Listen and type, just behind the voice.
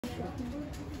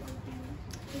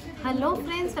Hello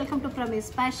friends, welcome to promise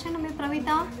fashion. আমি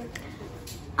প্রমিতা।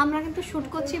 আমরা কিন্তু শ্যুট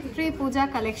করছি প্রি পূজা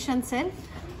কালেকশনসের।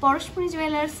 পরশমণি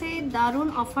জুয়েলার্সে দারুণ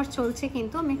অফার চলছে,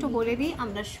 কিন্তু আমি একটু বলে দিই,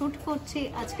 আমরা শ্যুট করছি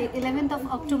আজকে 11th of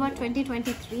October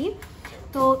 2023।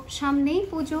 তো সামনেই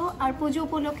পুজো, আর পুজো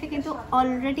উপলক্ষে কিন্তু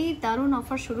অলরেডি দারুণ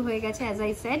অফার শুরু হয়ে গেছে। অ্যাজ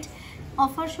আই সেড,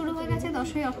 অফার শুরু হয়ে গেছে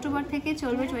 10ই অক্টোবর থেকে,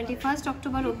 চলবে 21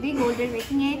 অক্টোবর অবধি। গোল্ডের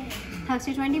মেকিংয়ে থাকছে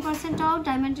 20% অফ,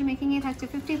 ডায়মন্ডের মেকিংয়ে থাকছে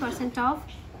 50% অফ।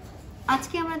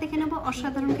 আজকে আমরা দেখে নেব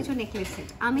অসাধারণ কিছু নেকলেস সেট।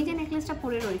 আমি যে নেকলেসটা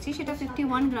পরে রয়েছি সেটা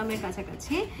 51 গ্রামের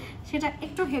কাছাকাছি, সেটা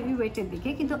একটু হেভি ওয়েটের দিকে,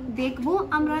 কিন্তু দেখবো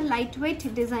আমরা লাইট ওয়েট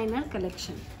ডিজাইনার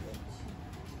কালেকশন।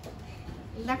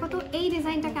 দেখো তো এই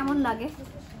ডিজাইনটা কেমন লাগে।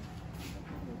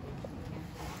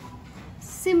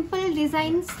 Simple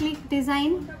design, slick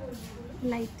design,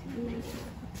 light light.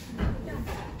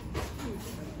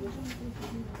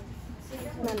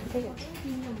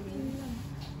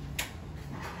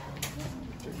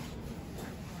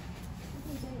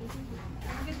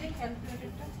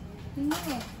 ঠিক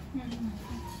আছে,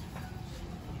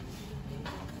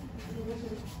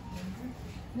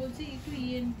 বলছি একটু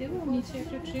দেবো, নিচে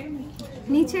একটা ট্রে,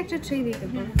 নিচে একটা ট্রে দিতে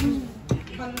পারো।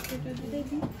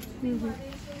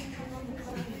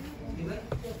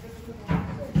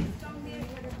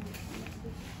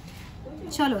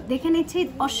 চলো দেখে নিচ্ছি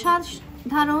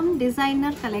অসাধারণ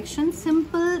designer collection.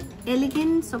 Simple,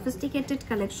 elegant, sophisticated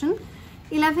collection.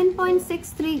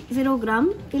 11.630 গ্রাম,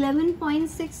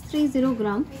 11.630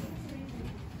 গ্রাম।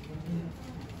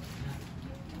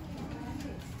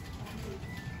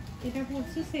 এটা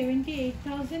পড়ছে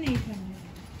 78,800।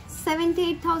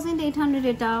 78,800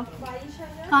 এটা।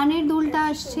 কানের দুলটা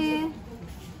আসছে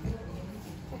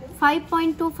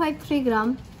 5.253 গ্রাম,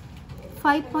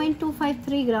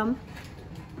 5.253 গ্রাম।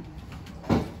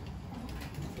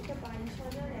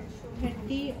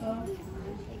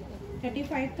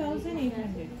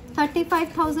 35,800।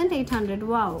 35,800,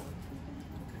 ওয়াও।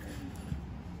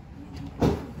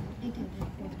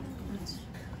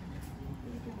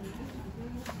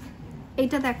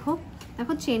 এইটা দেখো,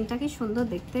 দেখো চেনটা কি সুন্দর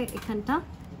দেখতে। এখানটা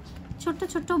ছোট্ট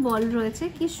ছোট্ট বল রয়েছে,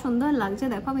 কি সুন্দর লাগছে।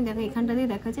 দেখো আমি দেখো এখানটা দিয়ে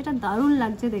দেখাচ্ছি, এটা দারুণ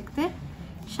লাগছে দেখতে।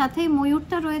 সাথে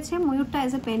ময়ূরটা রয়েছে, ময়ূরটা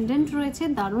অ্যাজ এ পেন্ডেন্ট রয়েছে,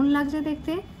 দারুণ লাগছে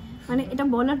দেখতে। মানে এটা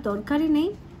বলার দরকারই নেই।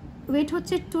 ওয়েট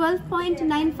হচ্ছে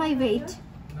 12.958,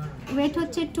 ওয়েট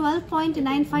হচ্ছে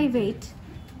 12.958।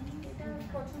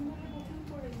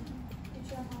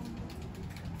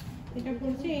 এটা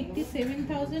পড়ছে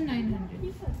 87,900।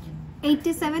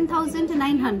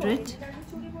 87,900।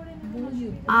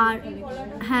 আর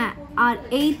হ্যাঁ, আর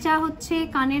এইটা হচ্ছে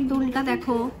কানের দুলটা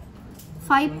দেখো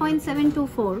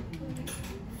 5.724,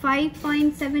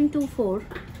 5.724।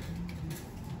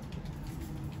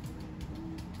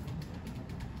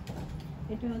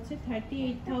 এটা হচ্ছে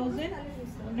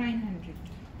 38,900।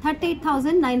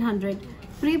 38,900।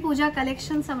 প্রি পূজা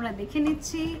কালেকশনস আমরা দেখে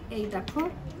নিচ্ছি। এই দেখো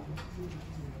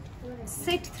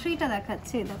সেট 3টা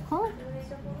দেখাচ্ছে। দেখো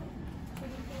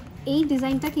এই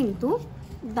ডিজাইনটা কিন্তু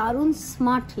দারুণ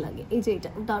স্মার্ট লাগে, এই যে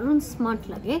এটা দারুণ স্মার্ট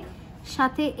লাগে।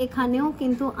 সাথে এখানেও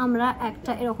কিন্তু আমরা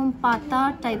একটা এরকম পাতা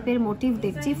টাইপের মোটিভ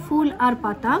দেখছি, ফুল আর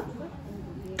পাতা।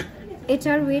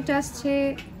 এটার ওয়েট আসছে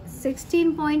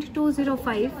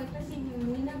 16.205,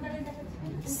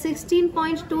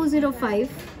 16.205।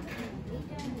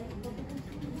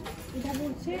 এটা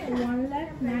পড়ছে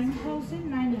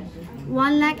 1,09,900।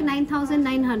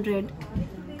 1,09,900।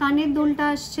 কানের দুলটা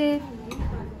আসছে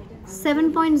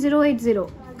 7.080,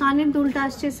 কানের দুলটা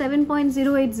আসছে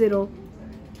 7.080।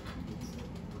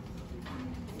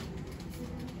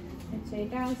 আচ্ছা,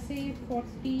 এটা আছে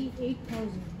 48,000।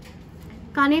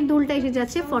 কানের দুলটা এসে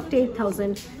যাচ্ছে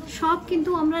 48,000। সব কিন্তু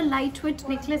আমরা লাইট ওয়েট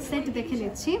নেকলেস সেট দেখে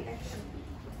নিচ্ছি।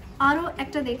 আরও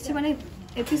একটা দেখছি, মানে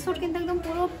এপিসোড কিন্তু একদম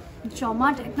পুরো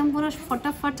জমাট, একদম পুরো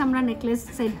ফটাফট আমরা নেকলেস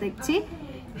সেট দেখছি।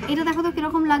 এটা দেখো তো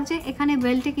কীরকম লাগছে। এখানে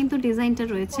বেল্টে কিন্তু ডিজাইনটা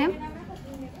রয়েছে,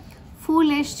 ফুল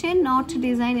এসছে, নট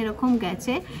ডিজাইন এরকম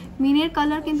গেছে। মিনের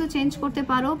কালার কিন্তু চেঞ্জ করতে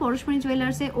পারো। পরশমণি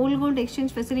জুয়েলার্সে ওল্ড গোল্ড এক্সচেঞ্জ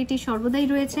ফ্যাসিলিটি সর্বদাই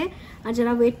রয়েছে। আর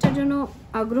যারা ওয়েটটার জন্য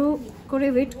আগ্রহ করে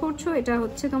ওয়েট করছো, এটা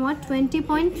হচ্ছে তোমার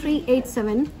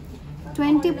 20.387,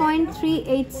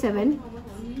 20.387।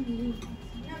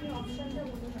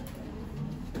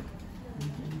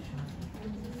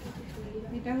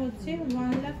 এটা হচ্ছে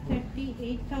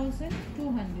 1,38,200।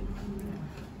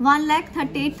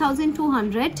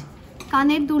 1,38,200।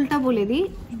 কানের দুলটা বলে দিই,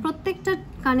 প্রত্যেকটা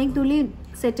কানের দুলই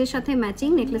সেটের সাথে ম্যাচিং,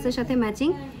 নেকলেসের সাথে ম্যাচিং।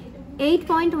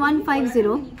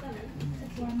 8.150,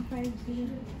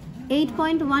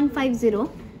 8.150।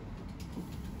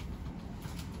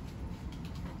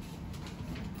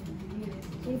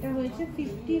 এটা হয়েছে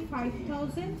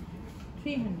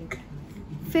 55,300।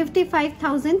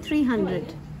 55,300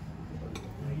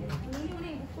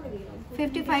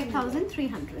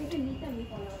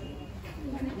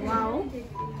 55,300 ওয়াও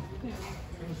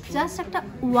জাস্ট একটা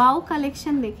ওয়াও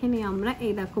কালেকশন দেখে নিই আমরা।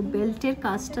 এই দেখো বেল্টের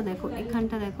কাজটা দেখো,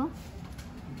 এখানটা দেখো,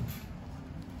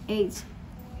 এই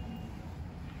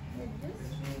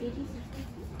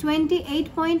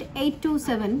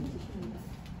 28.827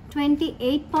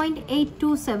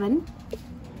 28.827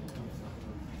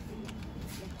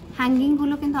 হ্যাঙ্গিং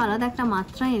গুলো কিন্তু আলাদা একটা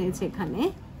মাত্রা এনেছে এখানে।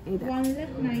 এই দেখো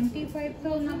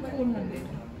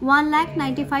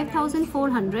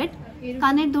 1,95,400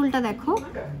 কানের দুলটা দেখো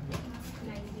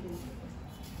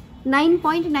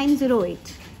 9.908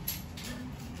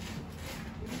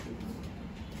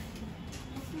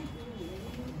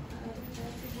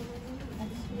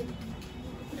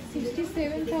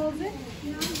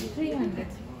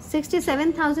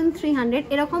 67,300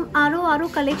 এরকম আরো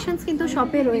কালেকশনস কিন্তু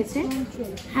শপে রয়েছে।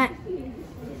 হ্যাঁ,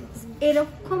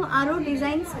 এরকম আরো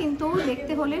ডিজাইনস কিন্তু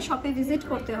দেখতে হলে শপে ভিজিট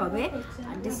করতে হবে,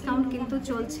 আর ডিসকাউন্ট কিন্তু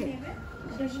চলছে।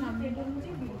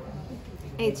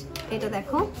 এই এটা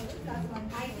দেখো,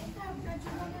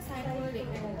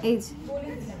 এই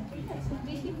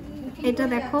এটা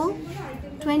দেখো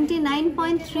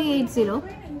 29.380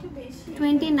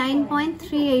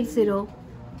 29.380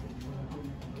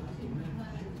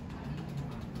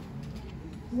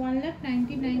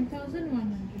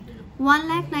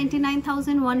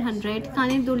 1,99,100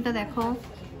 কানের দুলটা দেখো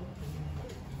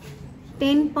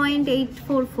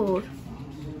 10.844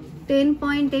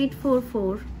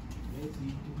 10.844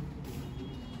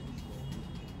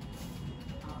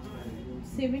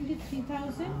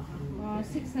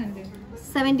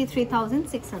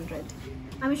 73,600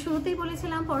 আমি শুরুতেই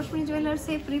বলেছিলাম পরশমণি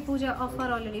জুয়েলার্সে প্রি পূজা অফার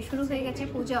অলরেডি শুরু হয়ে গেছে,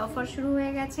 পূজা অফার শুরু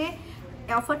হয়ে গেছে।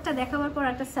 অফারটা দেখাবার পর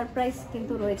একটা সারপ্রাইজ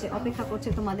কিন্তু রয়েছে, অপেক্ষা করছে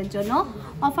তোমাদের জন্য।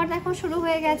 অফার দেখো শুরু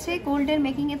হয়ে গেছে। গোল্ডের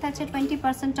মেকিং এ থাকছে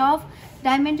 20% অফ,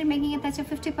 ডায়মন্ডের মেকিং এ থাকছে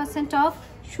 50% অফ।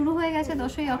 শুরু হয়ে গেছে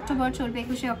 10ই অক্টোবর, চলবে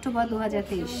 21শে অক্টোবর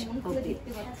 2023 অবধি।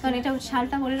 কারণ এটা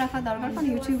সালটা বলে রাখা দরকার, কারণ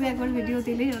ইউটিউবে একবার ভিডিও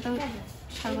দিলে ওটা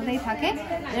সর্বদাই থাকে।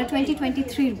 এটা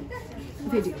 2023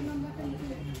 ভিডিও।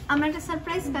 আমরা একটা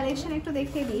সারপ্রাইজ কালেকশন একটু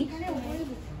দেখিয়ে দিই।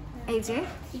 এই যে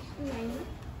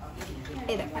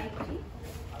এই দেখো,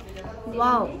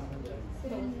 ওয়াও,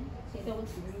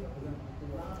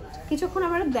 কিছুক্ষণ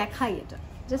আমরা দেখাই, এটা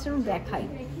জাস্ট একটু দেখাই,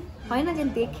 হয় না যে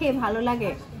দেখে ভালো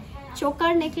লাগে।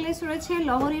 চোকার নেকলেস রয়েছে,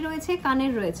 লহরি রয়েছে,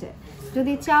 কানের রয়েছে।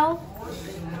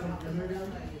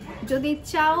 যদি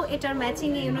চাও এটার ম্যাচিং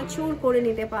এ চুর করে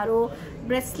নিতে পারো,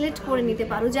 ব্রেসলেট করে নিতে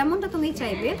পারো, যেমনটা তুমি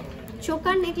চাইবে।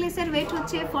 চোকার নেকলেসের ওয়েট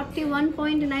হচ্ছে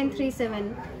 41.937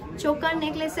 চোকার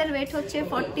নেকলেসের ওয়েট হচ্ছে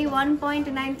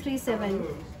 41.937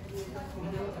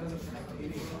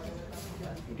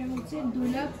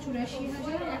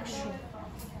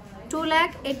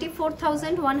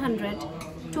 2,84,100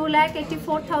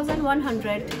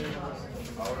 2,84,100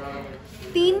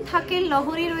 3 থাকের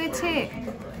লহরি রয়েছে।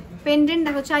 পেন্ডেন্ট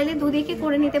দেখো, চাইলে দুদিকে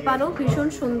করে নিতে পারো, ভীষণ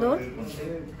সুন্দর।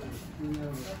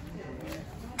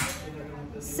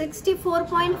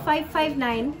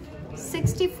 64.559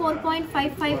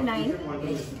 64.559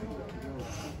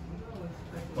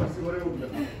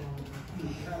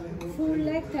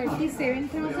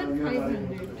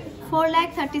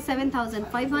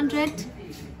 4,37,500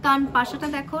 কান পাশাটা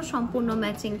দেখো, সম্পূর্ণ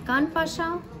ম্যাচিং কান পাশা।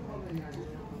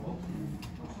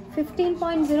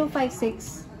 15.056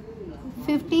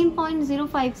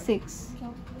 15.056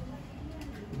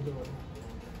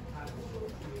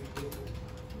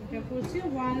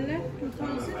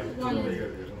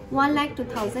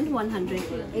 1,02,100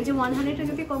 এই যে 100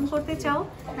 যদি কম করতে চাও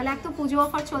তাহলে এক তো পুজো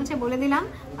অফার চলছে বলে দিলাম,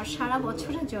 আর সারা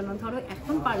বছরের জন্য ধরো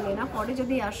এখন পারলে না, পরে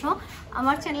যদি আসো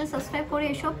আমার চ্যানেল সাবস্ক্রাইব করে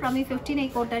এসো, প্রামি 15 এই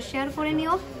কোডটা শেয়ার করে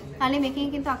নিও, তাহলে মেকিং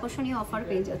কিন্তু আকর্ষণীয় অফার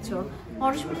পেয়ে যাচ্ছ।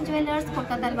 পরশমণি জুয়েলার্স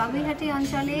কলকাতার বাগুইহাটি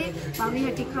অঞ্চলে,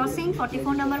 বাগুইহাটি ক্রসিং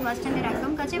 44 নম্বর বাস স্ট্যান্ডের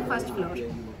একদম কাছে, ফার্স্ট ফ্লোর।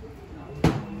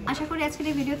 আশা করি আজকের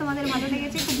এই ভিডিও তোমাদের ভালো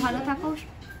লেগেছে। খুব ভালো থাকো,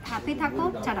 হ্যাপি থাকো,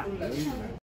 টাটা।